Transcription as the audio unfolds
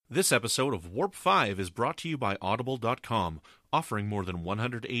This episode of Warp 5 is brought to you by Audible.com, offering more than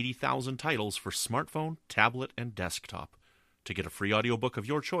 180,000 titles for smartphone, tablet, and desktop. To get a free audiobook of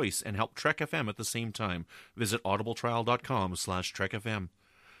your choice and help Trek FM at the same time, visit audibletrial.com/trekfm.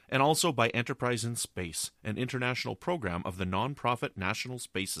 And also by Enterprise in Space, an international program of the non-profit National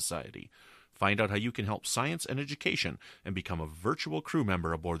Space Society. Find out how you can help science and education and become a virtual crew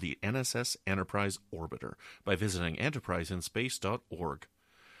member aboard the NSS Enterprise Orbiter by visiting enterpriseinspace.org.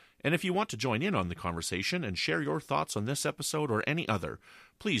 And if you want to join in on the conversation and share your thoughts on this episode or any other,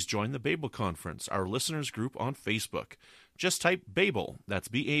 please join the Babel Conference, our listeners group on Facebook. Just type Babel, that's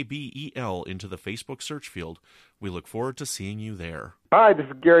B-A-B-E-L, into the Facebook search field. We look forward to seeing you there. Hi, this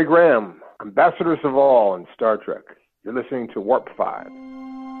is Gary Graham, Ambassador Saval in Star Trek. You're listening to Warp 5.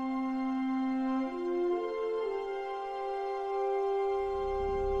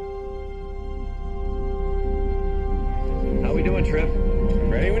 How we doing, Trip?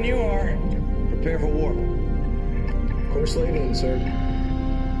 Ready when you are. Prepare for warp. Course laid in, sir.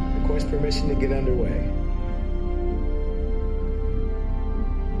 Request permission to get underway.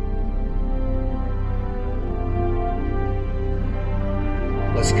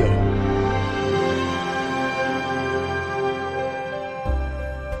 Let's go.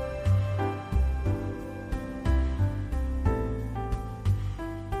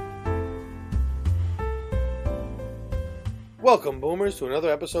 Welcome, Boomers, to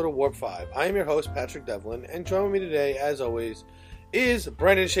another episode of Warp 5. I am your host, Patrick Devlin, and joining me today, as always, is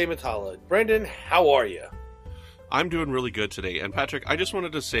Brendan Shea Matala. Brendan, how are you? I'm doing really good today, and Patrick, I just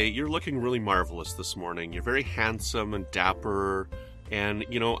wanted to say you're looking really marvelous this morning. You're very handsome and dapper, and,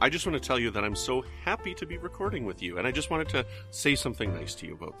 I just want to tell you that I'm so happy to be recording with you, and I just wanted to say something nice to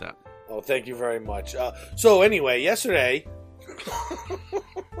you about that. Oh, thank you very much. So anyway, yesterday...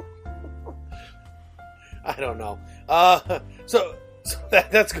 I don't know. So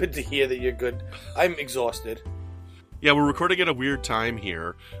that's good to hear that you're good. I'm exhausted. Yeah, we're recording at a weird time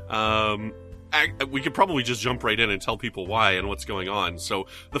here. We could probably just jump right in and tell people why and what's going on. So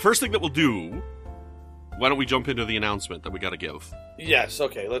the first thing that we'll do, why don't we jump into the announcement that we got to give? Yes,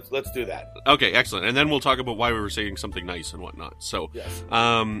 okay, let's do that. Okay, excellent. And then we'll talk about why we were saying something nice and whatnot. So, yes.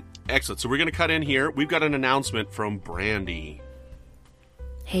 Excellent. So we're going to cut in here. We've got an announcement from Brandy.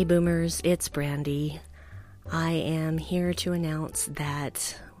 Hey, Boomers, it's Brandy. I am here to announce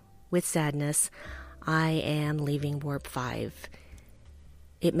that, with sadness, I am leaving Warp 5.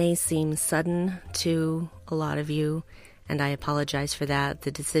 It may seem sudden to a lot of you, and I apologize for that. The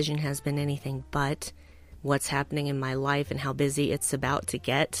decision has been anything but what's happening in my life and how busy it's about to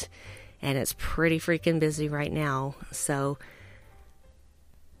get, and it's pretty freaking busy right now. So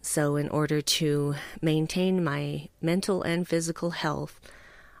in order to maintain my mental and physical health,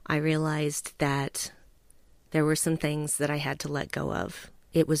 I realized that there were some things that I had to let go of.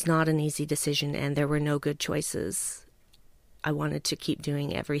 It was not an easy decision, and there were no good choices. I wanted to keep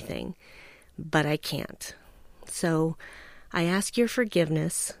doing everything, but I can't. So I ask your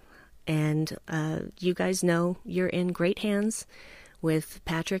forgiveness, and you guys know you're in great hands with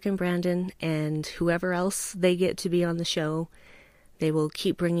Patrick and Brandon and whoever else they get to be on the show. They will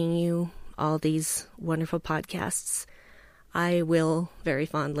keep bringing you all these wonderful podcasts. I will very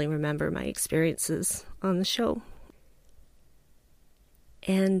fondly remember my experiences on the show.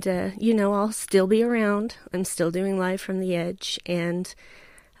 And, I'll still be around. I'm still doing Live from the Edge, and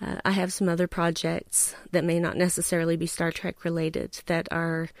I have some other projects that may not necessarily be Star Trek related that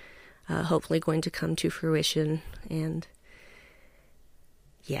are hopefully going to come to fruition. And,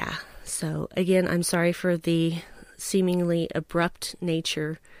 yeah. So, again, I'm sorry for the seemingly abrupt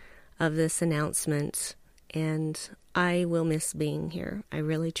nature of this announcement, and I will miss being here. I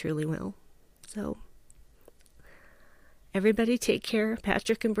really, truly will. So, everybody take care.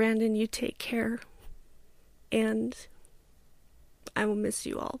 Patrick and Brandon, you take care. And I will miss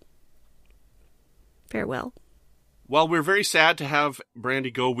you all. Farewell. Well, we're very sad to have Brandy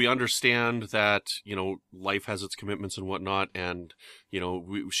go. We understand that, life has its commitments and whatnot, and,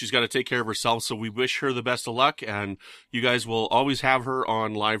 she's got to take care of herself, so we wish her the best of luck, and you guys will always have her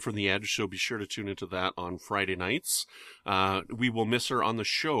on Live from the Edge, so be sure to tune into that on Friday nights. We will miss her on the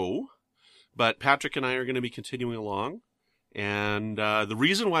show, but Patrick and I are going to be continuing along, and the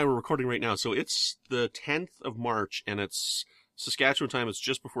reason why we're recording right now, so it's the 10th of March, and it's Saskatchewan time. It's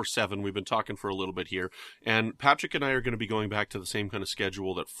just before 7. We've been talking for a little bit here. And Patrick and I are going to be going back to the same kind of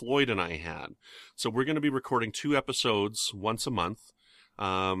schedule that Floyd and I had. So we're going to be recording 2 episodes once a month,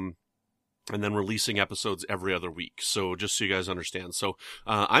 and then releasing episodes every other week. So just so you guys understand. So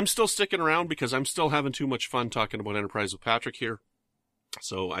I'm still sticking around because I'm still having too much fun talking about Enterprise with Patrick here.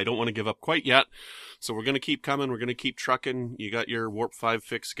 So I don't want to give up quite yet. So we're going to keep coming. We're going to keep trucking. You got your Warp 5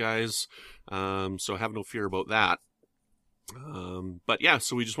 fix, guys. So have no fear about that. But yeah,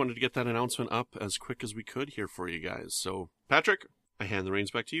 so we just wanted to get that announcement up as quick as we could here for you guys. So Patrick, I hand the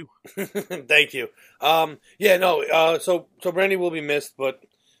reins back to you. Thank you. So Brandy will be missed, but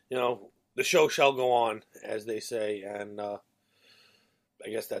the show shall go on, as they say, and I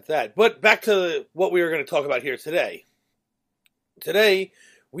guess that's that. But back to what we were going to talk about here today. Today,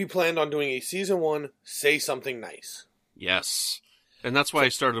 we planned on doing a Season 1 Say Something Nice. Yes. And that's why I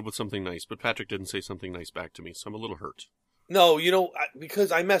started with something nice, but Patrick didn't say something nice back to me, so I'm a little hurt. No,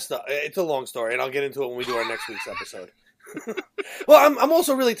 because I messed up. It's a long story, and I'll get into it when we do our next week's episode. Well, I'm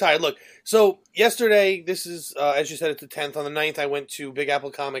also really tired. Look, so yesterday, this is, as you said, it's the 10th. On the 9th, I went to Big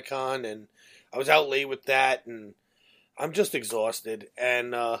Apple Comic Con, and I was out late with that, and I'm just exhausted,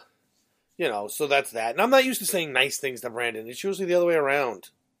 and, so that's that. And I'm not used to saying nice things to Brandon. It's usually the other way around.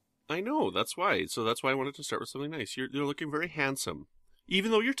 I know, that's why. So that's why I wanted to start with something nice. You're looking very handsome.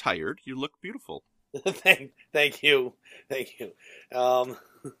 Even though you're tired, you look beautiful. Thank you.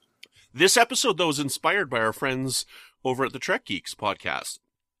 This episode, though, is inspired by our friends over at the Trek Geeks podcast,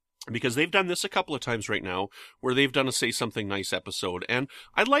 because they've done this a couple of times right now, where they've done a Say Something Nice episode, and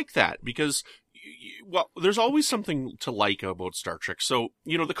I like that, because, well, there's always something to like about Star Trek. So,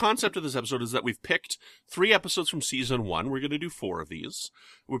 the concept of this episode is that we've picked 3 episodes from Season 1. We're going to do 4 of these.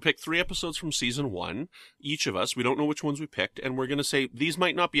 We picked 3 episodes from Season 1, each of us. We don't know which ones we picked, and we're going to say these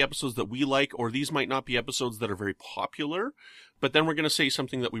might not be episodes that we like, or these might not be episodes that are very popular, but then we're going to say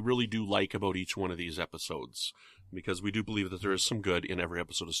something that we really do like about each one of these episodes, because we do believe that there is some good in every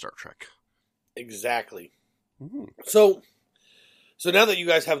episode of Star Trek. Exactly. Mm-hmm. So now that you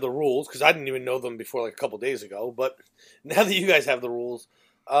guys have the rules, because I didn't even know them before like a couple days ago, but now that you guys have the rules,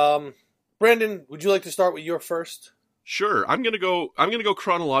 Brandon, would you like to start with your first? Sure. I'm gonna go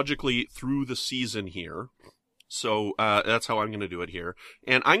chronologically through the season here. So that's how I'm gonna do it here.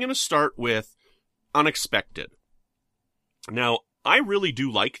 And I'm gonna start with Unexpected. Now, I really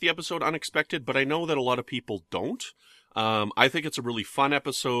do like the episode Unexpected, but I know that a lot of people don't. I think it's a really fun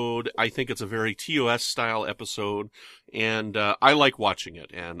episode. I think it's a very TOS style episode, and I like watching it.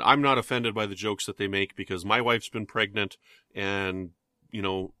 And I'm not offended by the jokes that they make, because my wife's been pregnant, and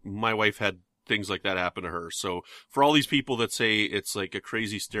my wife had things like that happen to her. So for all these people that say it's like a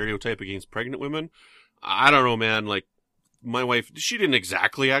crazy stereotype against pregnant women, I don't know, man. Like, my wife, she didn't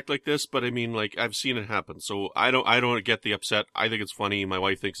exactly act like this, but I mean, like, I've seen it happen. So I don't get the upset. I think it's funny. My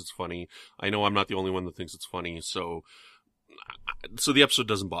wife thinks it's funny. I know I'm not the only one that thinks it's funny. So the episode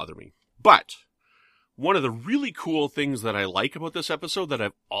doesn't bother me. But one of the really cool things that I like about this episode that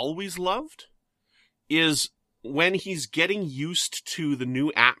I've always loved is when he's getting used to the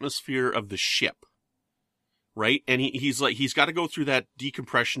new atmosphere of the ship. Right? And he's got to go through that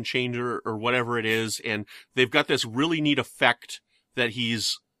decompression changer or whatever it is. And they've got this really neat effect that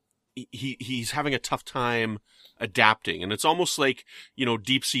he's having a tough time adapting. And it's almost like,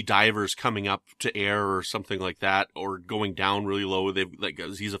 deep sea divers coming up to air or something like that, or going down really low.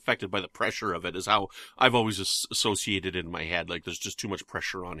 He's affected by the pressure of it, is how I've always associated it in my head. Like, there's just too much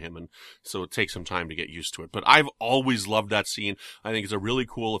pressure on him. And so it takes some time to get used to it. But I've always loved that scene. I think it's a really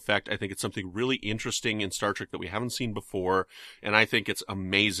cool effect. I think it's something really interesting in Star Trek that we haven't seen before. And I think it's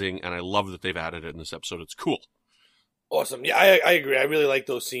amazing. And I love that they've added it in this episode. It's cool. Awesome. Yeah, I agree. I really like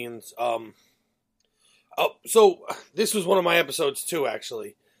those scenes. So this was one of my episodes too,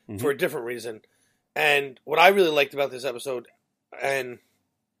 actually, for a different reason. And what I really liked about this episode, and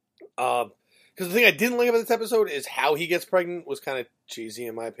because the thing I didn't like about this episode is how he gets pregnant was kind of cheesy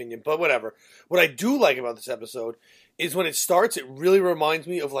in my opinion, but whatever. What I do like about this episode is when it starts, it really reminds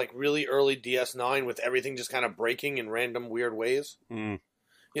me of like really early DS9 with everything just kind of breaking in random weird ways.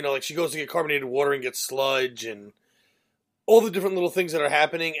 Like she goes to get carbonated water and gets sludge and all the different little things that are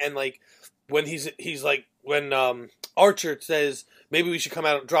happening, and like when he's like, when Archer says maybe we should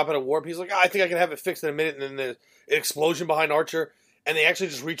drop out of warp, he's like, I think I can have it fixed in a minute, and then there's an explosion behind Archer, and they actually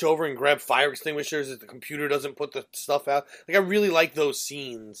just reach over and grab fire extinguishers if the computer doesn't put the stuff out. Like, I really like those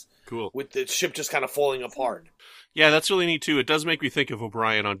scenes. Cool. With the ship just kind of falling apart. Yeah, that's really neat too. It does make me think of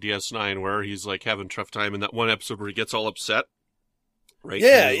O'Brien on DS9, where he's like having a tough time in that one episode where he gets all upset. Right?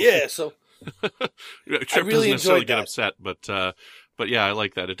 Yeah. So Trip doesn't necessarily get upset, but yeah, I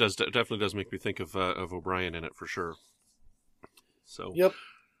like that. It definitely does make me think of O'Brien in it for sure. So yep,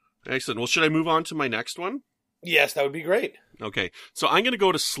 excellent. Well, should I move on to my next one? Yes, that would be great. Okay, so I'm going to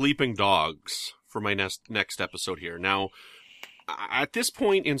go to Sleeping Dogs for my next episode here. Now, at this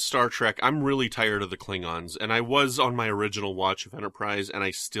point in Star Trek, I'm really tired of the Klingons, and I was on my original watch of Enterprise, and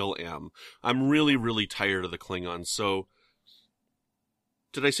I still am. I'm really, really tired of the Klingons. So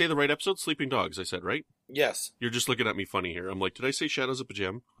Did I say the right episode? Sleeping Dogs, I said, right? Yes. You're just looking at me funny here. I'm like, did I say Shadows of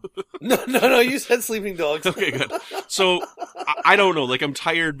Pajam? No, you said Sleeping Dogs. Okay, good. So, I don't know. Like, I'm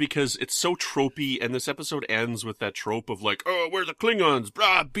tired because it's so tropey, and this episode ends with that trope of like, oh, we're the Klingons,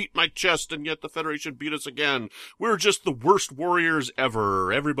 blah, beat my chest, and yet the Federation beat us again. We're just the worst warriors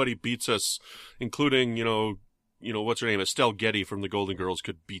ever. Everybody beats us, including, what's her name? Estelle Getty from the Golden Girls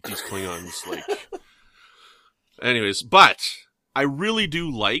could beat these Klingons. Like, anyways, but I really do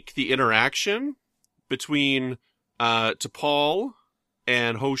like the interaction between T'Pol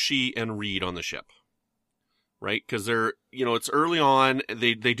and Hoshi and Reed on the ship, right? Because they're, it's early on.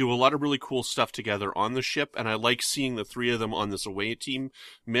 They do a lot of really cool stuff together on the ship, and I like seeing the three of them on this away team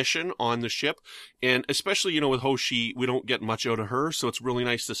mission on the ship. And especially, with Hoshi, we don't get much out of her, so it's really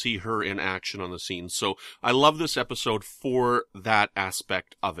nice to see her in action on the scene. So I love this episode for that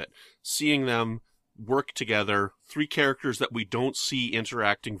aspect of it. Seeing them work together, three characters that we don't see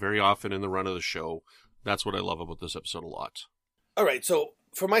interacting very often in the run of the show. That's what I love about this episode a lot. All right, so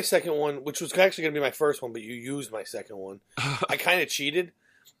for my second one, which was actually going to be my first one, but you used my second one, I kind of cheated,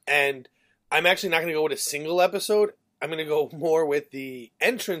 and I'm actually not going to go with a single episode. I'm going to go more with the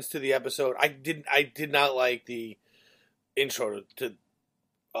entrance to the episode. I did not like the intro to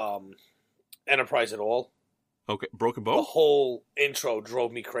Enterprise at all. Okay, Broken Bow? The whole intro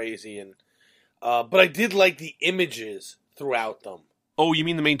drove me crazy, and but I did like the images throughout them. Oh, you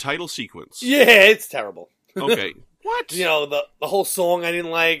mean the main title sequence? Yeah, it's terrible. Okay. What? The whole song I didn't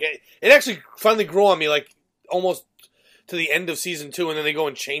like. It actually finally grew on me, like, almost to the end of season 2, and then they go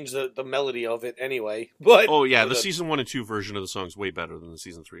and change the melody of it anyway. But oh, yeah, the season 1 and 2 version of the song is way better than the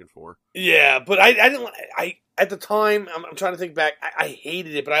season 3 and 4. Yeah, but I didn't... at the time, I'm trying to think back, I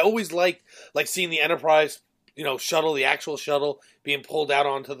hated it, but I always liked, seeing the Enterprise, shuttle, the actual shuttle, being pulled out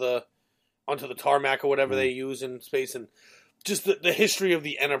onto the tarmac or whatever they use in space, and just the history of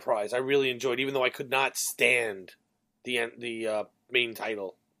the Enterprise I really enjoyed, even though I could not stand the main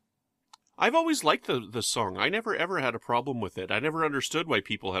title. I've always liked the song. I never ever had a problem with it. I never understood why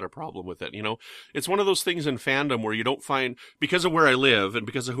people had a problem with it. It's one of those things in fandom where you don't find, because of where I live and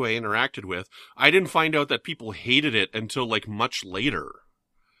because of who I interacted with, I didn't find out that people hated it until much later.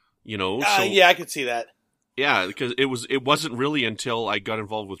 Yeah, I could see that. Yeah, because it wasn't really until I got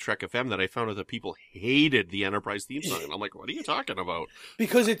involved with Trek FM that I found out that people hated the Enterprise theme song. And I'm like, what are you talking about?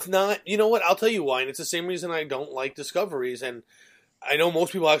 Because it's not, you know what, I'll tell you why, and it's the same reason I don't like Discoveries, and I know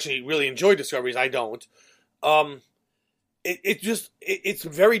most people actually really enjoy Discoveries, I don't. It's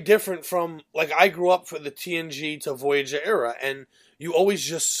very different from, I grew up for the TNG to Voyager era, and you always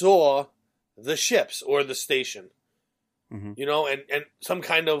just saw the ships or the station, and some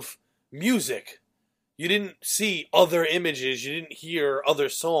kind of music. You didn't see other images. You didn't hear other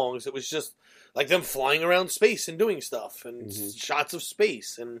songs. It was just them flying around space and doing stuff and shots of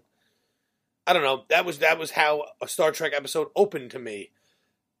space. And I don't know. That was how a Star Trek episode opened to me.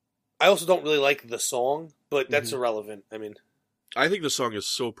 I also don't really like the song, but that's irrelevant. I think the song is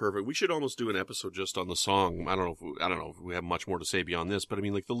so perfect. We should almost do an episode just on the song. I don't know if we have much more to say beyond this, but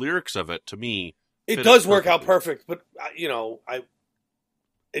the lyrics of it, to me, it does work out perfect. But I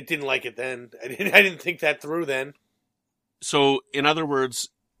didn't like it then. I didn't think that through then. So, in other words,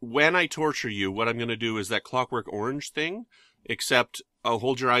 when I torture you, what I'm going to do is that Clockwork Orange thing, except I'll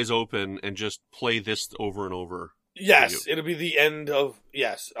hold your eyes open and just play this over and over. Yes, it'll be the end of...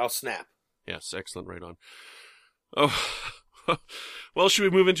 Yes, I'll snap. Yes, excellent, right on. Oh, well, should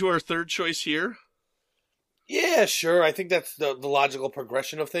we move into our third choice here? Yeah, sure. I think that's the logical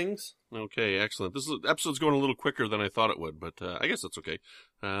progression of things. Okay, excellent. This episode's going a little quicker than I thought it would, but I guess that's okay.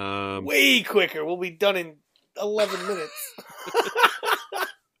 Way quicker. We'll be done in 11 minutes.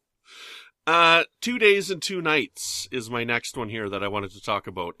 2 Days and 2 Nights is my next one here that I wanted to talk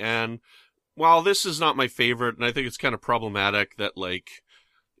about. And while this is not my favorite, and I think it's kind of problematic that,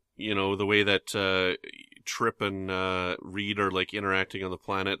 the way that Trip and Reed are, interacting on the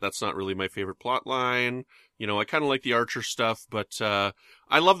planet, that's not really my favorite plot line. I kind of like the Archer stuff, but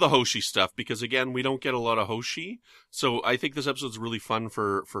I love the Hoshi stuff because, again, we don't get a lot of Hoshi. So I think this episode's really fun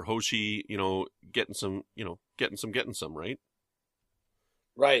for Hoshi, getting some, right?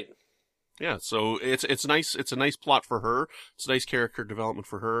 Right. Yeah, so it's nice. It's a nice plot for her. It's a nice character development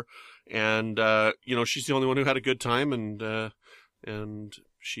for her, and she's the only one who had a good time, and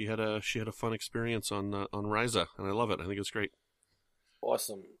she had a fun experience on Ryza, and I love it. I think it's great.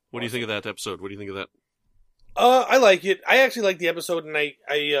 Awesome. What do you think of that episode? What do you think of that? I like it. I actually like the episode, and I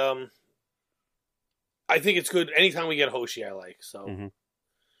think it's good. Anytime we get Hoshi, I like. So,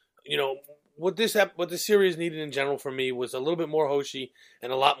 what this series needed in general for me was a little bit more Hoshi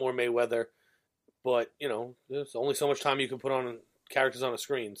and a lot more Mayweather. But there's only so much time you can put on characters on a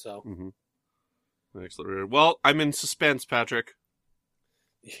screen. So, Excellent. Well, I'm in suspense, Patrick.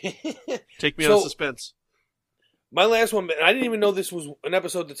 Take me on suspense. My last one, I didn't even know this was an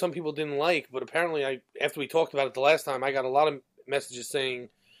episode that some people didn't like, but apparently, after we talked about it the last time, I got a lot of messages saying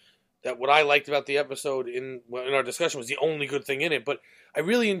that what I liked about the episode in our discussion was the only good thing in it. But I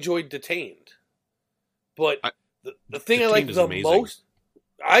really enjoyed Detained. But the thing I liked the most,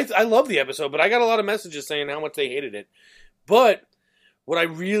 I love the episode, but I got a lot of messages saying how much they hated it. But what I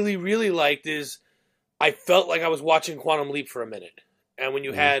really, really liked is I felt like I was watching Quantum Leap for a minute. And when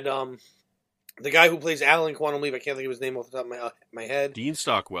you had the guy who plays Alan in Quantum Leap, I can't think of his name off the top of my head. Dean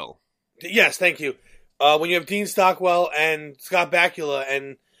Stockwell. Yes, thank you. When you have Dean Stockwell and Scott Bakula,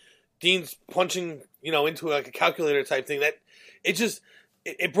 and Dean's punching, into like a calculator type thing, that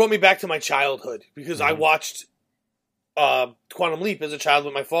it brought me back to my childhood because I watched Quantum Leap as a child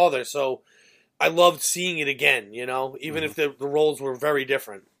with my father, so I loved seeing it again. Even if the roles were very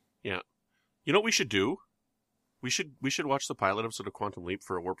different. Yeah, you know what we should do? We should watch the pilot episode of Quantum Leap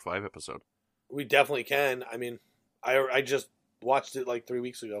for a Warp 5 episode. We definitely can. I mean, I just watched it like 3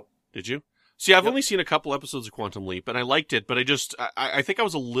 weeks ago. Did you? See, I've only seen a couple episodes of Quantum Leap, and I liked it, but I think I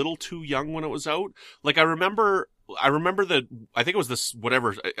was a little too young when it was out. Like, I remember I think it was this,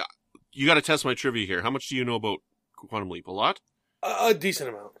 whatever, you gotta test my trivia here. How much do you know about Quantum Leap? A lot? A decent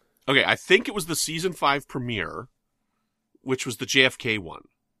amount. Okay, I think it was the season 5 premiere, which was the JFK one.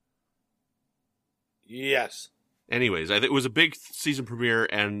 Yes. Anyways, it was a big season premiere,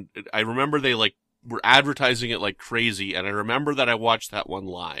 and I remember they were advertising it like crazy, and I remember that I watched that one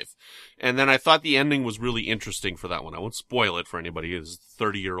live. And then I thought the ending was really interesting for that one. I won't spoil it for anybody. It's a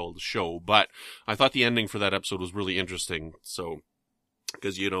 30-year-old show, but I thought the ending for that episode was really interesting. So,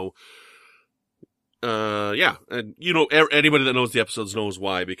 because, yeah, and anybody that knows the episodes knows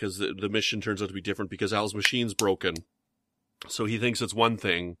why, because the mission turns out to be different because Al's machine's broken. So he thinks it's one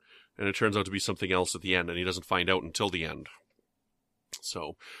thing, and it turns out to be something else at the end, and he doesn't find out until the end.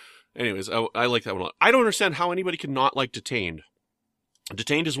 So, anyways, I like that one a lot. I don't understand how anybody can not like Detained.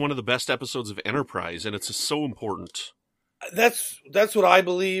 Detained is one of the best episodes of Enterprise, and it's just so important. That's what I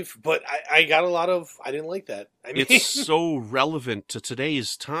believe, but I got a lot of, I didn't like that. I mean, it's so relevant to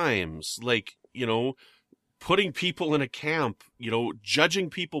today's times. Like, putting people in a camp, judging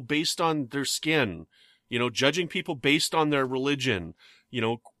people based on their skin, judging people based on their religion,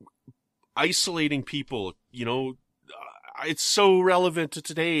 isolating people, it's so relevant to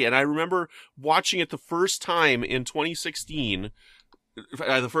today. And I remember watching it the first time in 2016,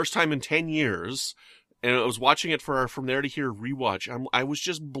 the first time in 10 years, and I was watching it for From There to Here rewatch. I was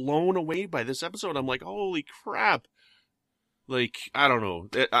just blown away by this episode. I'm like, holy crap. Like, I don't know.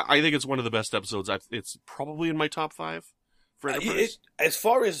 I think it's one of the best episodes. It's probably in my top 5 for Enterprise. As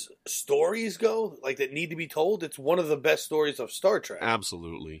far as stories go, like that need to be told, it's one of the best stories of Star Trek.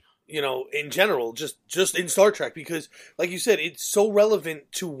 Absolutely. In general, just in Star Trek, because, like you said, it's so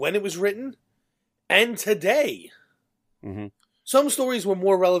relevant to when it was written and today. Mm-hmm. Some stories were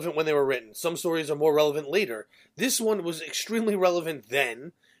more relevant when they were written. Some stories are more relevant later. This one was extremely relevant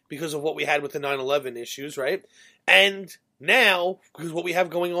then because of what we had with the 9/11 issues, right? And now, because what we have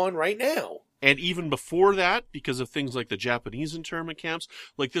going on right now. And even before that, because of things like the Japanese internment camps,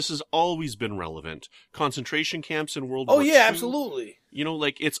 like this has always been relevant. Concentration camps in World War II. Oh, yeah, absolutely.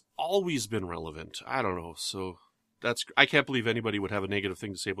 It's always been relevant. I don't know. So I can't believe anybody would have a negative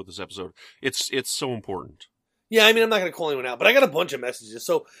thing to say about this episode. It's so important. Yeah, I mean, I'm not going to call anyone out, but I got a bunch of messages.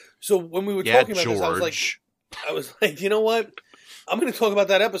 So when we were talking about this, I was like, you know what? I'm going to talk about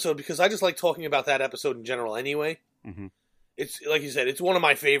that episode because I just like talking about that episode in general anyway. Mm-hmm. It's, like you said, it's one of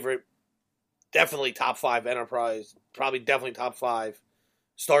my favorite, definitely top 5 Enterprise, probably definitely top 5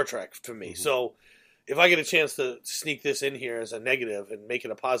 Star Trek for me. Mm-hmm. So if I get a chance to sneak this in here as a negative and make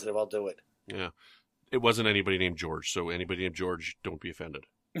it a positive, I'll do it. Yeah. It wasn't anybody named George, so anybody named George, don't be offended.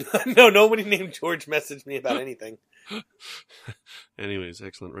 No, nobody named George messaged me about anything. Anyways,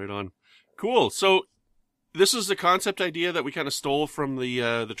 excellent. Right on. Cool. So this is the concept idea that we kind of stole from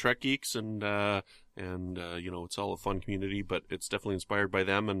the Trek Geeks, and it's all a fun community, but it's definitely inspired by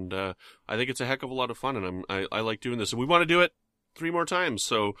them, and I think it's a heck of a lot of fun, and I like doing this, and we want to do it 3 more times.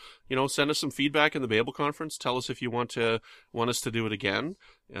 So, send us some feedback in the Babel conference. Tell us if you want us to do it again,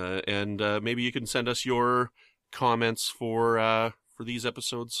 and maybe you can send us your comments for these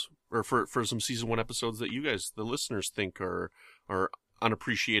episodes, or for some season 1 episodes that you guys, the listeners, think are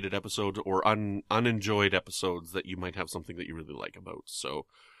unappreciated episodes or unenjoyed episodes that you might have something that you really like about. So,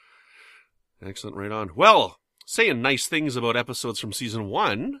 excellent. Right on. Well, saying nice things about episodes from season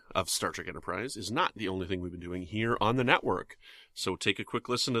 1 of Star Trek Enterprise is not the only thing we've been doing here on the network. So take a quick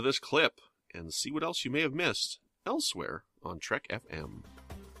listen to this clip and see what else you may have missed elsewhere on Trek FM.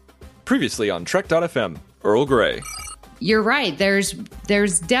 Previously on Trek.fm, Earl Grey. You're right. There's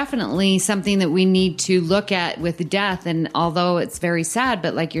definitely something that we need to look at with death. And although it's very sad,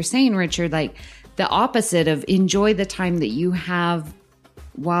 but like you're saying, Richard, like the opposite of enjoy the time that you have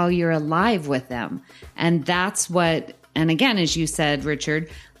while you're alive with them. And that's what, and again, as you said, Richard,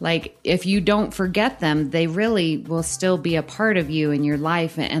 like if you don't forget them, they really will still be a part of you in your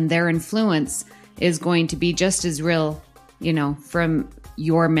life, and their influence is going to be just as real, you know, from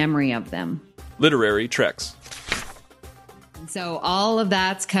your memory of them. Literary Treks. So all of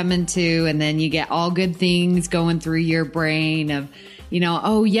that's coming to, and then you get all good things going through your brain of, you know,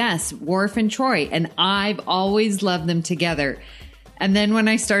 oh yes, Worf and Troy, and I've always loved them together. And then when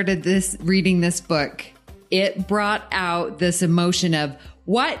I started reading this book, it brought out this emotion of,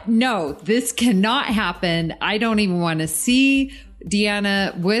 what? No, this cannot happen. I don't even want to see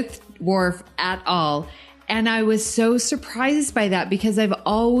Deanna with Worf at all. And I was so surprised by that because I've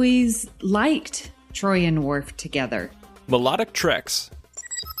always liked Troy and Worf together. Melodic Treks.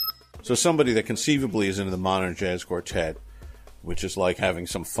 So somebody that conceivably is into the modern jazz quartet, which is like having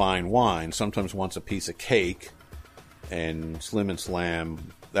some fine wine, sometimes wants a piece of cake, and Slim and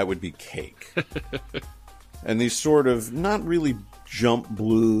Slam, that would be cake. And these sort of, not really jump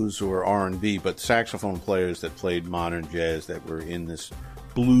blues or R&B, but saxophone players that played modern jazz that were in this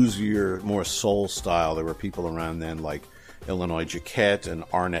bluesier, more soul style. There were people around then like Illinois Jacquet and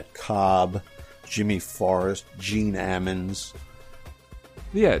Arnett Cobb, Jimmy Forrest, Gene Ammons.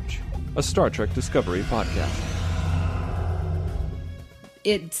 The Edge, a Star Trek Discovery podcast.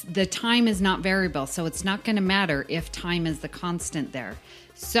 The time is not variable, so it's not going to matter if time is the constant there.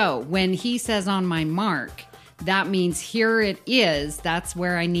 So when he says on my mark, that means here it is. That's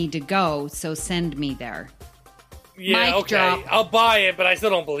where I need to go. So send me there. Yeah, Mic okay. drop. I'll buy it, but I still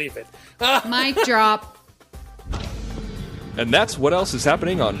don't believe it. Mic drop. And that's what else is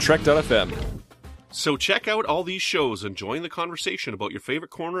happening on Trek.fm. So check out all these shows and join the conversation about your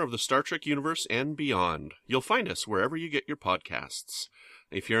favorite corner of the Star Trek universe and beyond. You'll find us wherever you get your podcasts.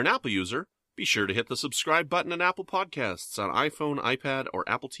 If you're an Apple user, be sure to hit the subscribe button on Apple Podcasts on iPhone, iPad, or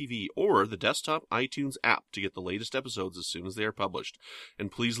Apple TV, or the desktop iTunes app to get the latest episodes as soon as they are published.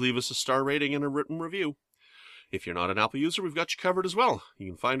 And please leave us a star rating and a written review. If you're not an Apple user, we've got you covered as well. You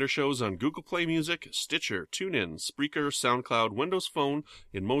can find our shows on Google Play Music, Stitcher, TuneIn, Spreaker, SoundCloud, Windows Phone,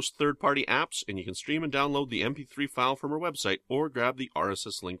 in most third-party apps, and you can stream and download the MP3 file from our website or grab the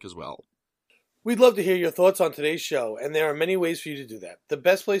RSS link as well. We'd love to hear your thoughts on today's show, and there are many ways for you to do that. The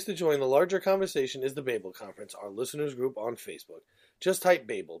best place to join the larger conversation is the Babel Conference, our listeners group on Facebook. Just type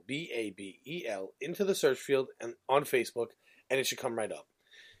Babel, B-A-B-E-L, into the search field and on Facebook, and it should come right up.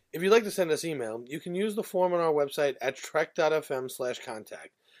 If you'd like to send us email, you can use the form on our website at trek.fm/contact.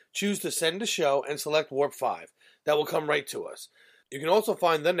 Choose to send a show and select Warp 5. That will come right to us. You can also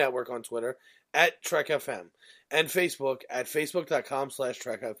find the network on Twitter at TrekFM and Facebook at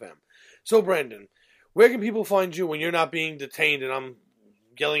facebook.com/TrekFM. So, Brandon, where can people find you when you're not being detained and I'm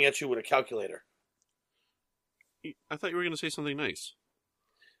yelling at you with a calculator? I thought you were going to say something nice.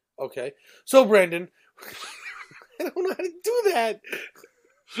 Okay. So, Brandon, I don't know how to do that.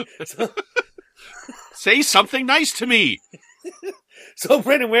 Say something nice to me. So,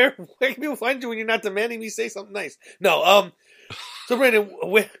 Brandon, where can people find you when you're not demanding me say something nice? No, so Brandon,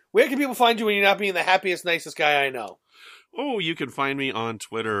 where can people find you when you're not being the happiest, nicest guy I know? Oh, you can find me on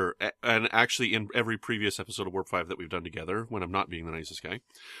Twitter, and actually in every previous episode of Warp 5 that we've done together, when I'm not being the nicest guy.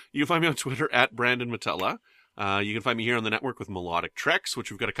 You can find me on Twitter at Brandon Matella. You can find me here on the network with Melodic Treks,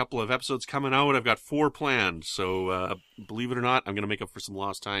 which we've got a couple of episodes coming out. I've got 4 planned, so believe it or not, I'm going to make up for some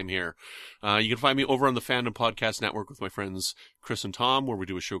lost time here. You can find me over on the Fandom Podcast Network with my friends Chris and Tom, where we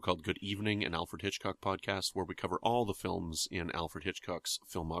do a show called Good Evening, an Alfred Hitchcock podcast, where we cover all the films in Alfred Hitchcock's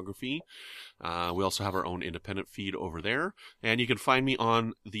filmography. We also have our own independent feed over there. And you can find me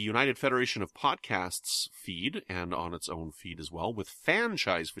on the United Federation of Podcasts feed, and on its own feed as well, with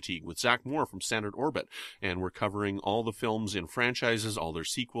Franchise Fatigue with Zach Moore from Standard Orbit. And we're covering all the films in franchises, all their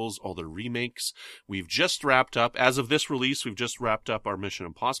sequels, all their remakes. We've just wrapped up, as of this release, we've just wrapped up our Mission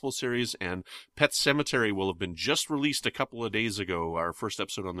Impossible series, and Pet Sematary will have been just released a couple of days ago. Our first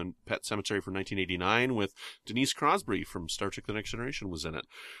episode on the Pet Sematary for 1989 with Denise Crosby from Star Trek The Next Generation was in it.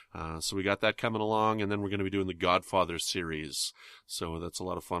 So we got that coming along, and then we're going to be doing the Godfather series. So that's a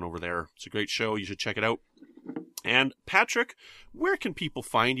lot of fun over there. It's a great show. You should check it out. And Patrick, where can people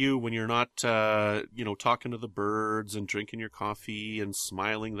find you when you're not, talking to the birds and drinking your coffee and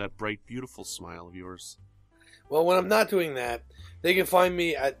smiling that bright, beautiful smile of yours? Well, when I'm not doing that, they can find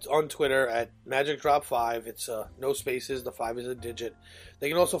me on Twitter at MagicDrop5. It's no spaces. The 5 is a digit. They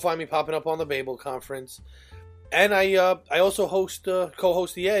can also find me popping up on the Babel Conference. And I also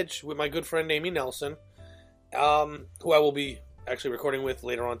co-host The Edge with my good friend Amy Nelson, who I will be actually recording with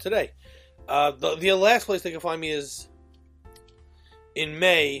later on today. The last place they can find me is in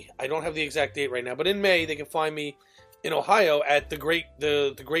May. I don't have the exact date right now, but in May they can find me in Ohio at the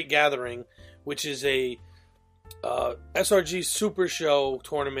Great Gathering, which is a SRG Super Show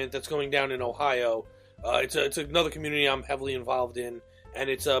tournament that's going down in Ohio. It's another community I'm heavily involved in, and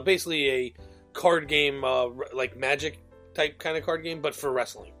it's basically a card game, like Magic type kind of card game, but for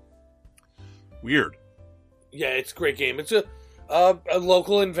wrestling. Weird. Yeah, it's a great game. It's a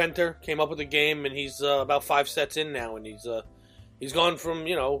local inventor came up with the game, and he's about 5 sets in now, and he's gone from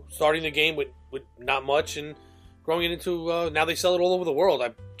starting the game with not much and growing it into now they sell it all over the world. I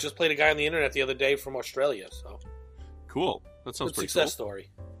just played a guy on the internet the other day from Australia. So cool. That sounds good pretty success cool.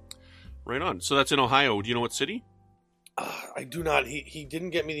 Story. Right on. So that's in Ohio. Do you know what city? I do not. He didn't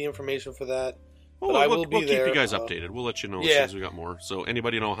get me the information for that. Well, but I will be we'll keep there. you guys updated. We'll let you know as yeah. soon as we got more. So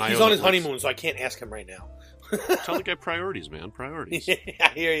anybody in Ohio... He's on his honeymoon, so I can't ask him right now. Tell the guy priorities, man. Priorities. Yeah, I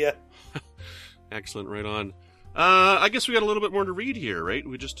hear you. Excellent. Right on. I guess we got a little bit more to read here, right?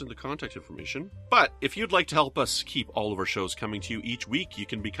 We just did the contact information. But if you'd like to help us keep all of our shows coming to you each week, you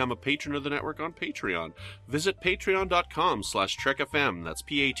can become a patron of the network on Patreon. Visit patreon.com/TrekFM. That's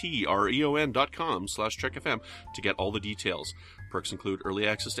patreon.com/TrekFM to get all the details. Perks include early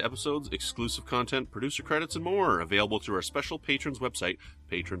access to episodes, exclusive content, producer credits, and more, available through our special patrons website,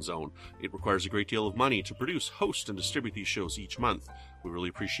 Patron Zone. It requires a great deal of money to produce, host, and distribute these shows each month. We really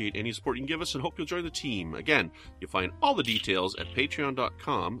appreciate any support you can give us and hope you'll join the team. Again, you'll find all the details at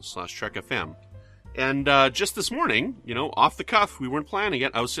patreon.com/TrekFM. And just this morning, off the cuff, we weren't planning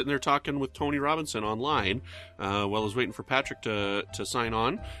it. I was sitting there talking with Tony Robinson online while I was waiting for Patrick to sign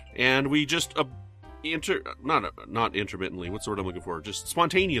on, and we just not intermittently. What's the word I'm looking for? Just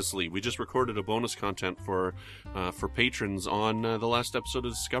spontaneously, we just recorded a bonus content for patrons on the last episode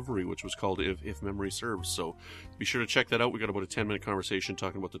of Discovery, which was called "If Memory Serves." So be sure to check that out. We got about a 10-minute conversation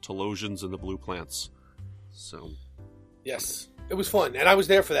talking about the Telosians and the Blue Plants. So yes, it was fun, and I was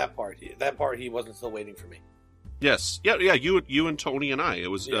there for that part. That part, he wasn't still waiting for me. Yes, yeah. You and Tony and I.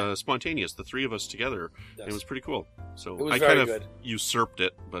 It was spontaneous. The three of us together. Yes. It was pretty cool. So it was I very kind of good. Usurped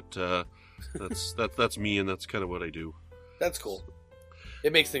it, but. That's me, and that's kind of what I do. That's cool.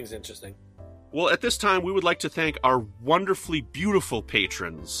 It makes things interesting. Well, at this time, we would like to thank our wonderfully beautiful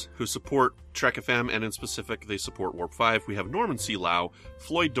patrons who support Trek FM, and in specific, they support Warp 5. We have Norman C. Lau,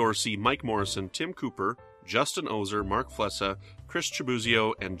 Floyd Dorsey, Mike Morrison, Tim Cooper, Justin Ozer, Mark Flessa, Chris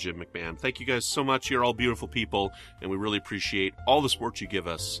Tribuzio, and Jim McMahon. Thank you guys so much. You're all beautiful people, and we really appreciate all the support you give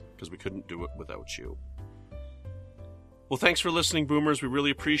us, because we couldn't do it without you. Well, thanks for listening, Boomers. We really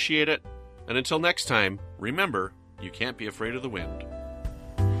appreciate it. And until next time, remember, you can't be afraid of the wind.